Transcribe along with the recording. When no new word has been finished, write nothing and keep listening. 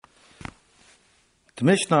The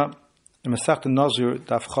Mishnah in Masechta Nazir,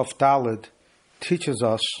 Daf Chof Daled, teaches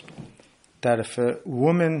us that if a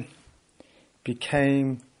woman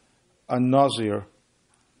became a Nazir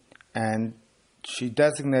and she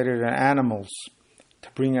designated her animals to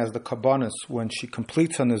bring as the kabbanis when she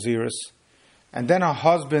completes her Naziris, and then her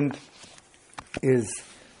husband is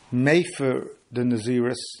mefer the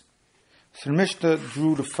Naziris, so the Mishnah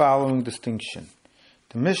drew the following distinction.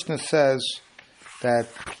 The Mishnah says that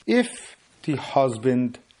if the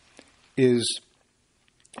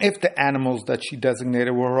animals that she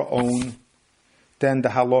designated were her own, then the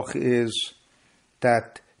halacha is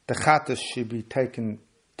that the chatas should be taken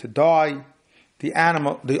to die, the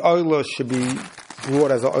oila should be brought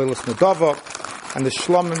as an oilas nadava, and the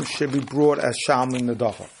shlomim should be brought as shalmim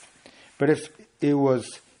nadava. But if it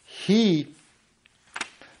was his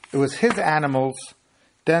animals,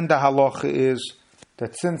 then the halacha is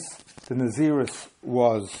that since the Naziris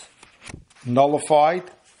was nullified,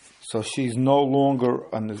 so she's no longer,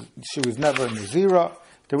 she was never a Nazira,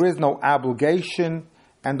 there is no obligation,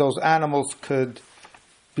 and those animals could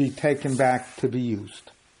be taken back to be used.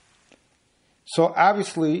 So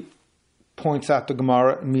obviously, points out the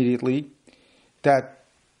Gemara immediately, that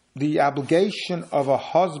the obligation of a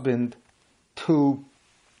husband to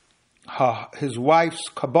his wife's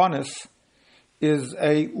kabbanis is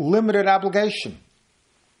a limited obligation.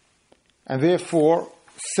 And therefore,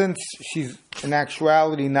 since she's in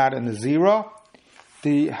actuality not a Nazira,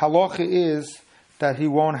 the halacha is that he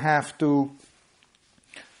won't have to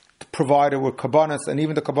provide her with kabbanis, and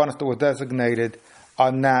even the kabbanis that were designated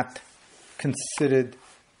are not considered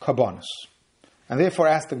kabbanis. And therefore,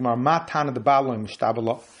 ask the Gemara, Ma Tana the Baloim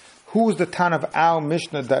Mishtabala, who is the Tana of our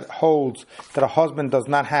Mishnah that holds that a husband does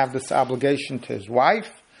not have this obligation to his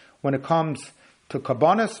wife when it comes to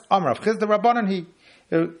kabbanis? Amrav Chiz the Rabbanan,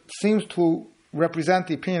 it seems to represent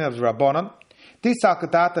the opinion of the Rabbanan.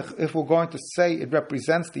 If we're going to say it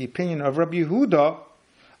represents the opinion of Rabbi Yehuda,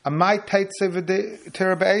 why is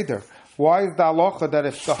the halacha that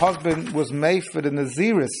if the husband was made for the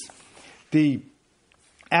Naziris, the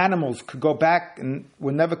animals could go back and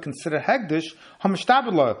were never considered hegdish?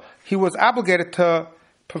 He was obligated to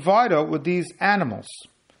provide her with these animals,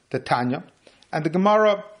 the Tanya. And the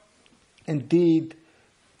Gemara indeed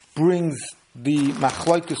brings the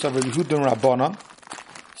machlokes of Rabbi Yehuda and Rabbanan.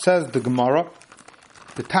 Says the Gemara,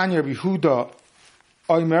 the Tanya Rabbi Yehuda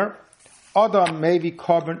Omer, Adam maybe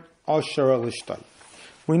carbon asher alishtai.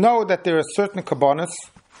 We know that there are certain kabbanis,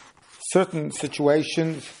 certain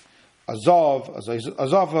situations, azava,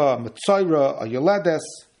 mitzayra, a yoledes,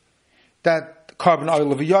 that carbon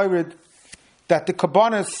oil of a yored, that the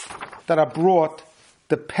kabbanis that are brought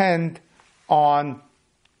depend on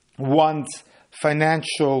one's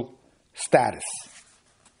financial status.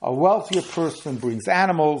 A wealthier person brings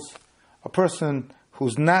animals. A person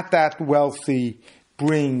who's not that wealthy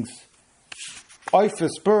brings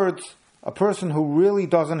oifus birds. A person who really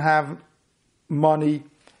doesn't have money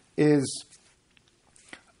is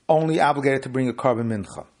only obligated to bring a carbon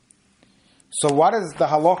mincha. So what is the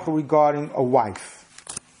halacha regarding a wife?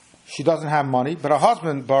 She doesn't have money, but her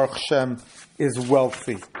husband, Baruch Hashem, is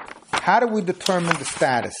wealthy. How do we determine the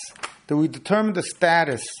status? Do we determine the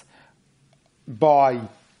status by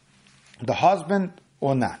the husband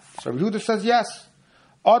or not? So Yehuda says yes.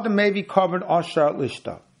 Adam may be covered ashar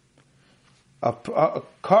lishta. If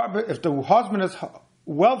the husband is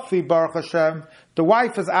wealthy, Baruch Hashem, the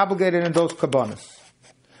wife is obligated in those kabbanis.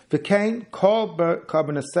 V'kein kol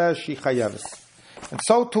kabbanis says she chayeves, and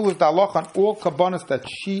so too is the halacha on all kabbanis that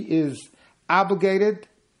she is obligated.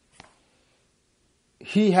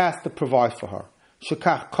 He has to provide for her.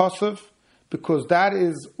 Shekach kosev, because that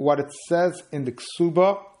is what it says in the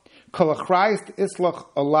Ksuba, Kol achrayis islach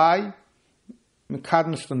alai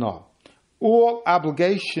mikadmis l'no. All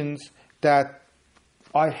obligations that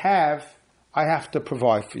I have to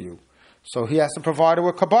provide for you. So he has to provide her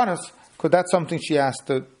with kabbanis, because that's something she has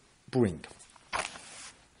to bring.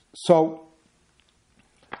 So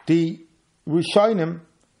the Rishonim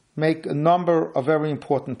make a number of very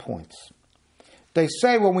important points. They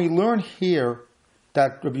say when we learn here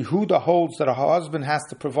that Rabbi Yehuda holds that a husband has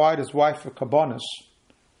to provide his wife with kabbanis,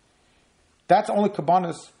 that's only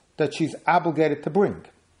kabbanis that she's obligated to bring.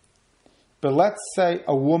 But let's say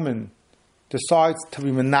a woman decides to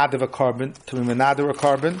be menader a carbon,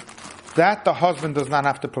 that the husband does not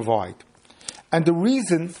have to provide. And the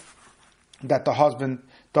reason that the husband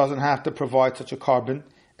doesn't have to provide such a carbon,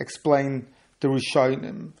 explain the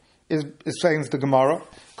Rishonim, explains the Gemara,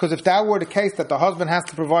 because if that were the case that the husband has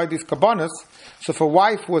to provide these kabbanis, so if a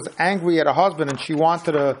wife was angry at her husband and she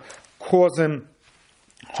wanted to cause him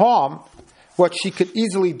harm, what she could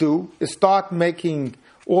easily do is start making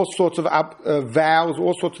all sorts of vows,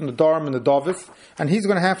 all sorts of nedarim and nedavis, and he's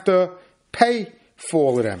going to have to pay for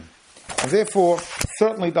all of them. And therefore,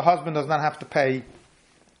 certainly the husband does not have to pay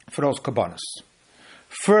for those kabbanas.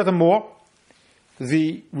 Furthermore,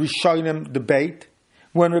 the Rishonim debate,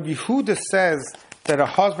 when Rabbi Yehuda says that a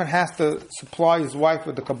husband has to supply his wife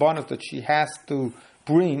with the kabbanas that she has to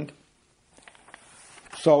bring,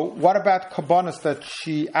 so what about kabbanas that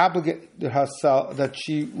she obligated herself, that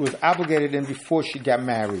she was obligated in before she got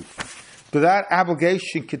married? Does that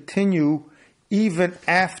obligation continue even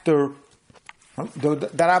after?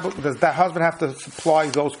 Does that husband have to supply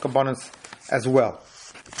those kabbanas as well?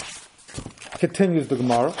 Continues the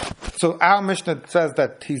Gemara. So our Mishnah says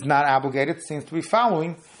that he's not obligated. Seems to be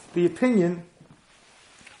following the opinion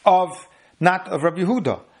of not of Rabbi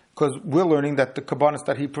Yehuda, because we're learning that the kabbanas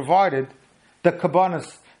that he provided, the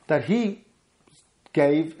kabbanas that he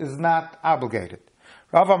gave, is not obligated.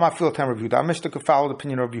 Rava Mafil Tam Rabbi Yehuda. Our Mishnah could follow the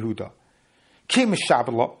opinion of Rabbi Yehuda. Ki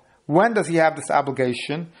mishabela. When does he have this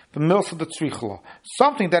obligation? The milsa the tzrichla,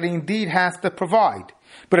 something that he indeed has to provide.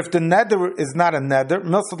 But if the neder is not a neder,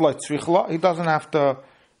 milsa the tzrichla, he doesn't have to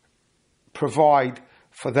provide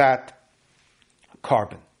for that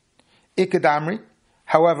carbon. Ikadamri,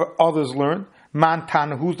 however, others learn, man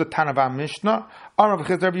tana, who's the tana of our Mishnah? Rabbi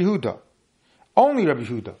Yehuda. Only Rabbi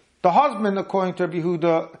Yehuda. The husband, according to Rabbi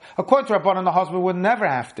Yehuda, according to Rabbanan, the husband would never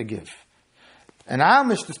have to give. And our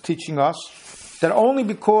Mishnah is teaching us that only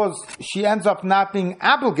because she ends up not being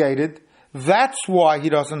obligated, that's why he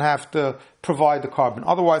doesn't have to provide the carbon.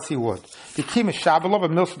 Otherwise, he would. The kim is shabalov,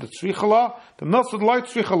 and milsa the tzrichala, the milsa the loy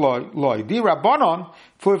tzrichala loy. The Rabbanon,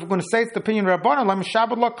 if we're going to say it's the opinion of Rabbanon, let me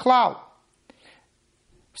shabalov klal.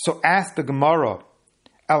 So ask the Gemara,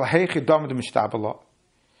 al heichi dam de mishtabala.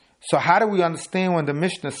 So how do we understand when the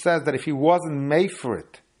Mishnah says that if he wasn't made for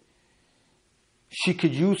it, she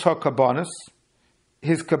could use her kabbanas,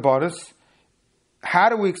 his kabbanas? How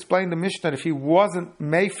do we explain the Mishnah that if he wasn't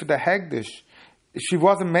made for the hegdish, if she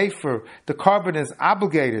wasn't made for, the carbon is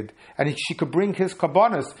obligated, and she could bring his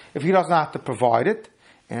kabbanas if he doesn't have to provide it?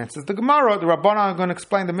 And it says the Gemara, the Rabbanan are going to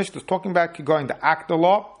explain the Mishnah. It's talking about going to Akta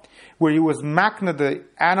law, where he was makna the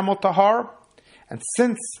animal tahar, and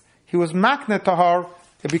since he was makna tahar,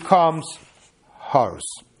 it becomes hers.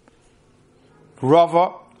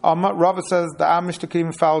 Rava says the Mishnah can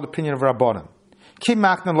even follow the opinion of Rabbanan. Ki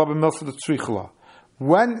makna lo b'milsa the tzrichla.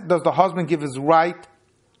 When does the husband give his right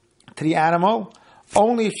to the animal?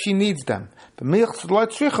 Only if she needs them. So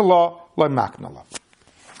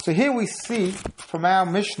here we see from our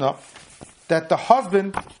Mishnah that the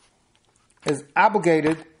husband is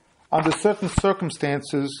obligated under certain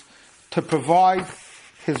circumstances to provide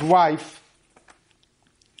his wife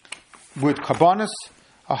with kabbanas.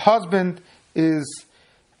 A husband is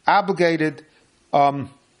obligated to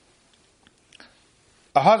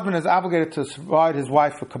provide his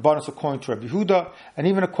wife with kabbanas according to Rabbi Yehuda, and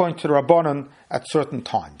even according to the Rabbanan at certain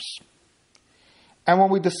times. And when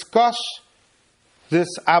we discuss this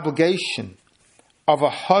obligation of a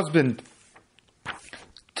husband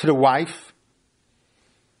to the wife,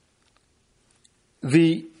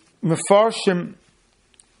 the Mefarshim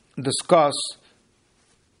discuss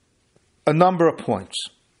a number of points.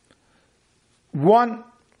 One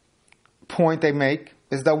point they make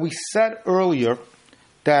is that we said earlier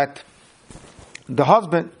that the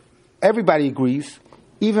husband, everybody agrees,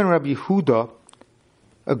 even Rabbi Yehuda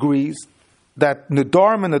agrees, that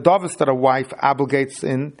nedarim and nedavis that a wife obligates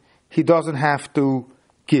in, he doesn't have to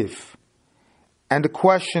give. And the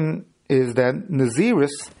question is that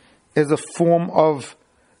naziris is a form of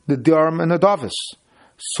nedarim and nedavis.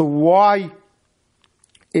 So why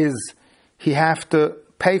is he have to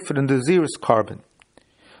pay for the naziris carbon?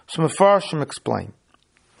 So Mefarshim explain.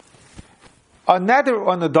 A neder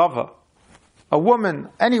or nedava, a woman,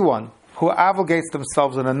 anyone who obligates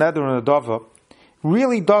themselves in a neder or nedava,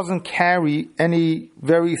 really doesn't carry any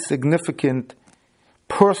very significant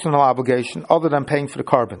personal obligation other than paying for the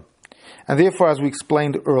carbon. And therefore, as we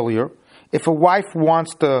explained earlier, if a wife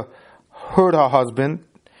wants to hurt her husband,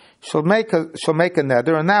 she'll make a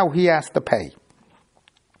neder, and now he has to pay.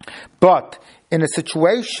 But in a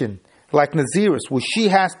situation like Naziris, where she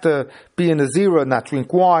has to be a Nazira, not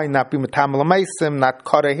drink wine, not be Metamal Meisim, not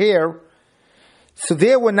cut her hair, so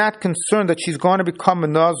there we're not concerned that she's going to become a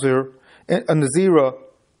Nazira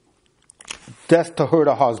just to hurt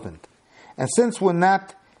her husband. And since we're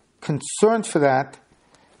not concerned for that,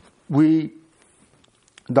 the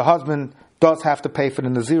husband does have to pay for the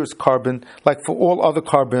Nazir's carbon, like for all other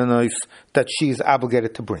carbons that she's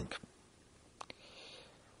obligated to bring.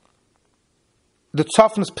 The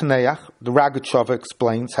Tzafnas Paneach, the Ragatshava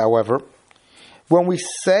explains, however, when we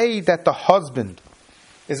say that the husband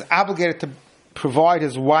is obligated to provide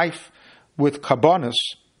his wife with karbanos,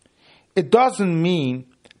 it doesn't mean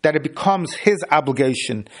that it becomes his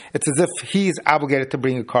obligation. It's as if he's obligated to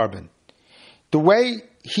bring a carbon. The way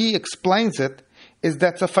he explains it is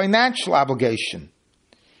that's a financial obligation.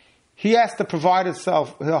 He has to provide his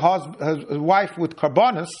wife with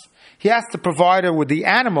karbanos. He has to provide her with the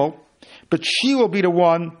animal, but she will be the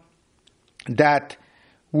one that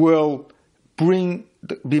will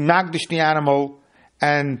be magdish the animal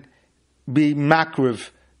and be makriv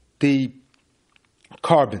the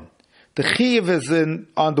carbon. The chiyuv is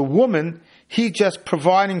on the woman. He's just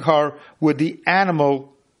providing her with the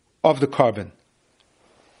animal of the carbon.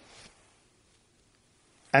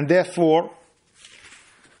 And therefore,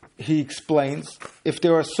 he explains, if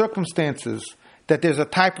there are circumstances that there's a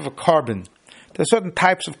type of a carbon, there are certain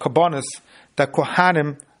types of karbanos that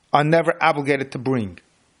kohanim are never obligated to bring.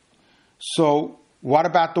 So, what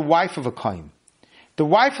about the wife of a kohen? The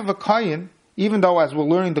wife of a kohen, even though, as we're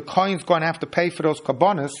learning, the kohen's going to have to pay for those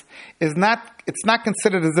karbanos, it's not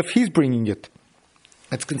considered as if he's bringing it.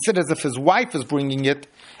 It's considered as if his wife is bringing it,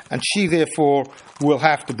 and she therefore will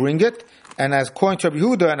have to bring it. And as according to Rabbi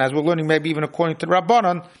Yehuda, and as we're learning, maybe even according to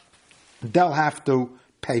Rabbanan, they'll have to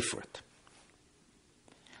pay for it.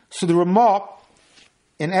 So the Ramah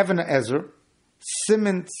in Even Ezer,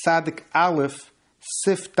 Siman Sadik Aleph,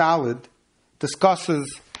 Sif Dalid,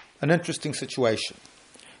 discusses an interesting situation.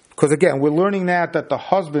 Because again, we're learning now that the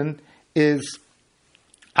husband is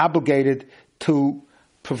obligated to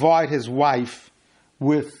provide his wife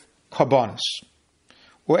with karbanos,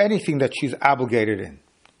 or anything that she's obligated in.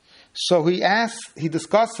 So he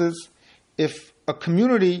discusses if a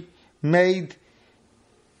community made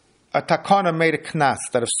a takana, made a knas,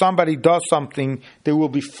 that if somebody does something, they will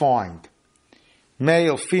be fined.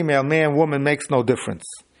 Male, female, man, woman, makes no difference.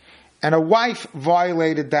 And a wife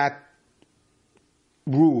violated that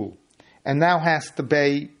rule and now has to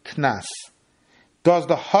pay knas. Does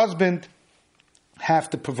the husband have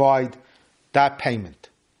to provide that payment?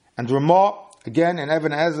 And Ramah, again, in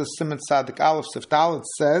Even Ezer, Siman Sadik Aleph Sif Daled,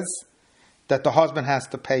 says that the husband has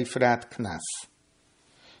to pay for that knas.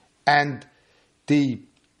 And he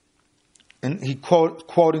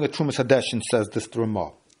quoting a Trumas Hadeshin says this to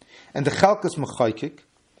Ramah. And the Chelkas Mechaykik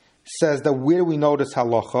says that where do we know this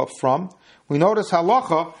halacha from? We know this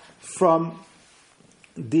halacha from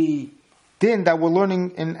the din that we're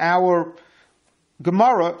learning in our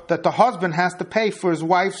Gemara, that the husband has to pay for his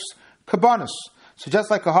wife's karbanos. So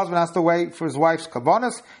just like a husband has to pay for his wife's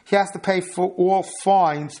karbanos, he has to pay for all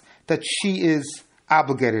fines that she is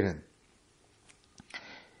obligated in.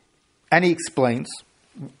 And he explains,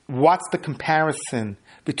 what's the comparison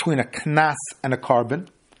between a knas and a carbon?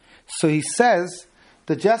 So he says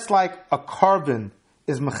that just like a carbon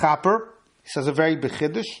is mechaper, he says a very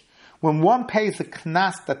bechiddush, when one pays a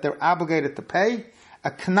knas that they're obligated to pay,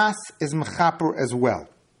 a knas is mechaper as well.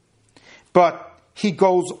 But he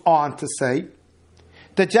goes on to say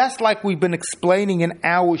that just like we've been explaining in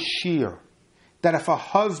our shir, that if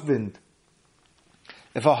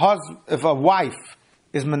a wife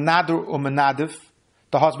is menader or menadiv,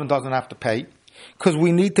 the husband doesn't have to pay, because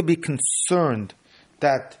we need to be concerned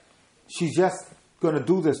that she's just going to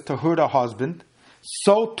do this to hurt her husband.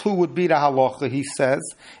 So too would be the halacha, he says,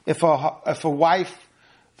 if a wife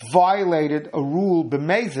violated a rule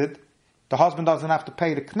b'mezid, the husband doesn't have to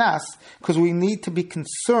pay the knas, because we need to be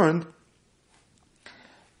concerned.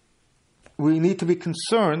 We need to be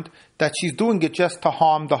concerned that she's doing it just to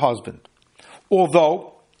harm the husband.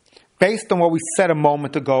 Although, based on what we said a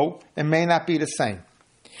moment ago, it may not be the same.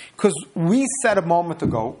 Because we said a moment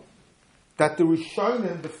ago that the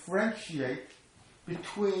Rishonim differentiate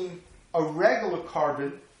between a regular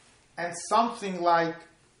carbon and something like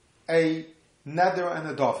a nether and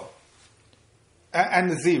a dova,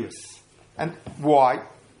 and naziris. And why?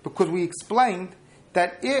 Because we explained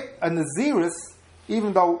that if a naziris,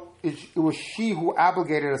 even though it was she who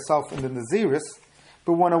obligated herself in the naziris,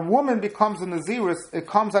 but when a woman becomes a naziris, it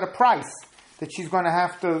comes at a price that she's going to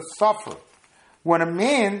have to suffer. When a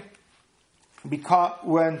man,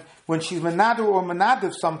 when she's menadu or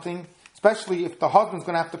menadiv something, especially if the husband's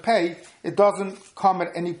going to have to pay, it doesn't come at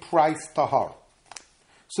any price to her.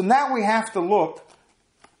 So now we have to look,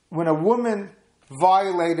 when a woman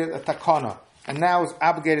violated a takana and now is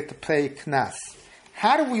obligated to pay knas,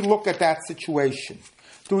 how do we look at that situation?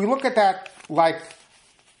 Do we look at that like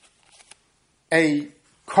a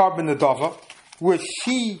carbon adava, where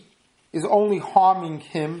she is only harming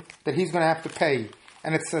him, that he's going to have to pay,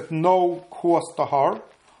 and it's at no cost to her?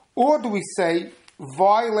 Or do we say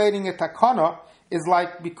violating a takana is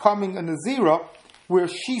like becoming a nazira, where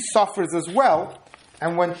she suffers as well,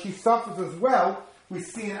 And when she suffers as well, we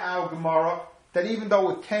see in our Gemara that even though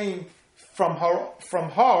it came from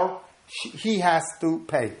her, he has to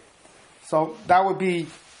pay. So that would be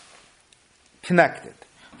connected.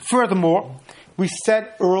 Furthermore, we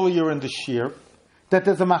said earlier in the shir that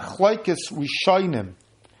there's a machlokes rishonim.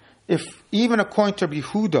 If even according to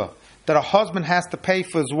Yehuda, that a husband has to pay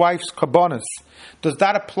for his wife's karbonos, does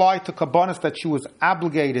that apply to karbonos that she was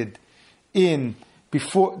obligated in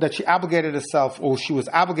before, that she obligated herself, or she was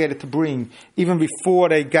obligated to bring even before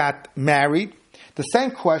they got married? The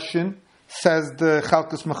same question, says the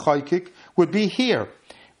Chalkes Mechaykik, would be here.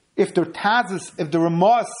 If the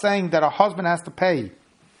Ramah is saying that a husband has to pay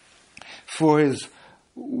for his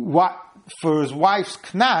wife's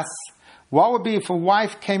knas, what would be if a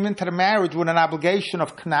wife came into the marriage with an obligation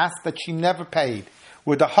of knas that she never paid?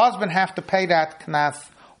 Would the husband have to pay that knas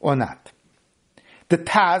or not? The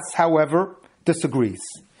Taz, however, disagrees.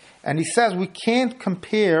 And he says we can't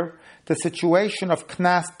compare the situation of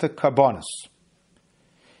knas to karbonos.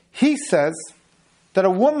 He says that a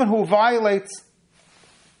woman who violates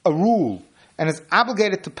a rule and is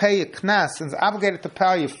obligated to pay a knas and is obligated to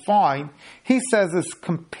pay a fine, he says is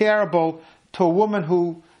comparable to a woman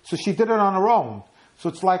who, so she did it on her own. So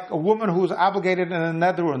it's like a woman who is obligated in a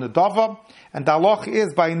neder or in a dava, and the halacha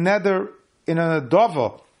is by neder in a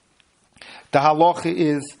dava, the halacha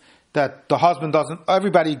is that the husband doesn't,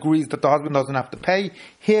 everybody agrees that the husband doesn't have to pay.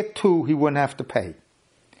 Here too, he wouldn't have to pay.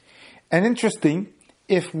 And interesting,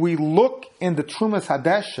 if we look in the Trumas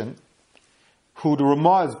Hadeshin, who the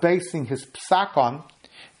Ramah is basing his psak on,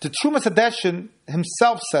 the Trumas Hadeshin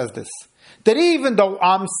himself says this, that even though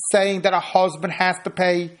I'm saying that a husband has to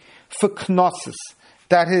pay for knossos,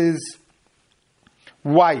 that his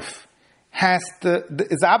wife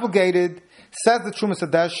is obligated, says the Trumas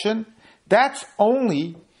Hadeshin, that's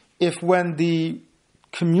only if when the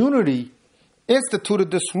community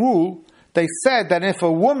instituted this rule, they said that if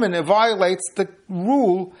a woman violates the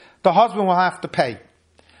rule, the husband will have to pay.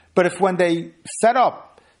 But if when they set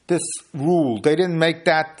up this rule, they didn't make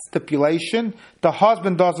that stipulation, the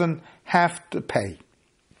husband doesn't have to pay.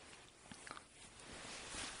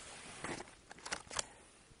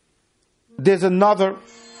 There's another